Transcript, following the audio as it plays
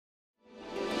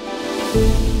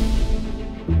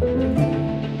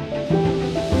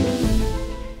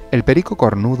El perico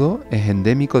cornudo es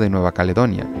endémico de Nueva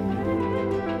Caledonia.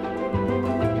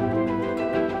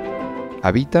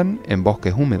 Habitan en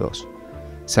bosques húmedos.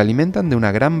 Se alimentan de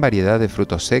una gran variedad de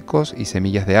frutos secos y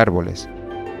semillas de árboles.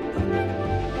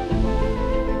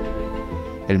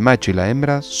 El macho y la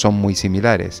hembra son muy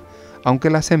similares, aunque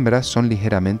las hembras son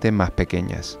ligeramente más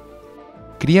pequeñas.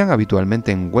 Crían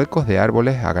habitualmente en huecos de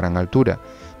árboles a gran altura,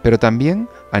 pero también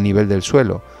a nivel del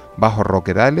suelo, bajo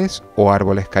roquedales o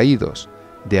árboles caídos.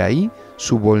 De ahí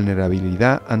su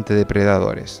vulnerabilidad ante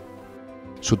depredadores.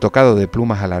 Su tocado de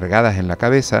plumas alargadas en la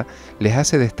cabeza les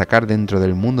hace destacar dentro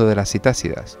del mundo de las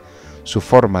citácidas. Su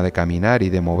forma de caminar y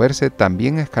de moverse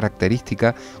también es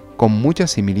característica, con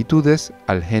muchas similitudes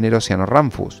al género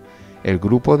Cyanorhamphus, el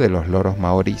grupo de los loros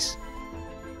maorís.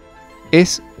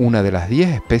 Es una de las 10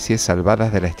 especies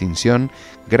salvadas de la extinción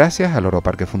gracias al Loro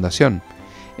Parque Fundación.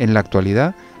 En la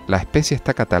actualidad, la especie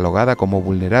está catalogada como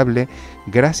vulnerable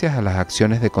gracias a las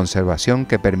acciones de conservación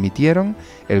que permitieron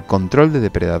el control de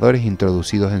depredadores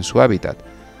introducidos en su hábitat,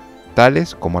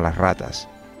 tales como las ratas.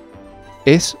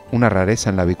 Es una rareza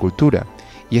en la avicultura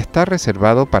y está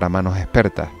reservado para manos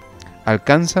expertas.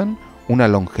 Alcanzan una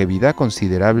longevidad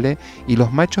considerable y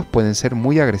los machos pueden ser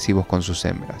muy agresivos con sus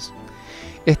hembras.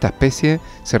 Esta especie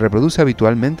se reproduce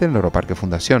habitualmente en Loro Parque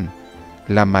Fundación,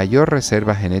 la mayor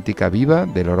reserva genética viva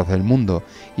de loros del mundo,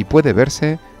 y puede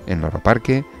verse en Loro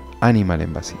Parque-Animal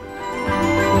Embassy.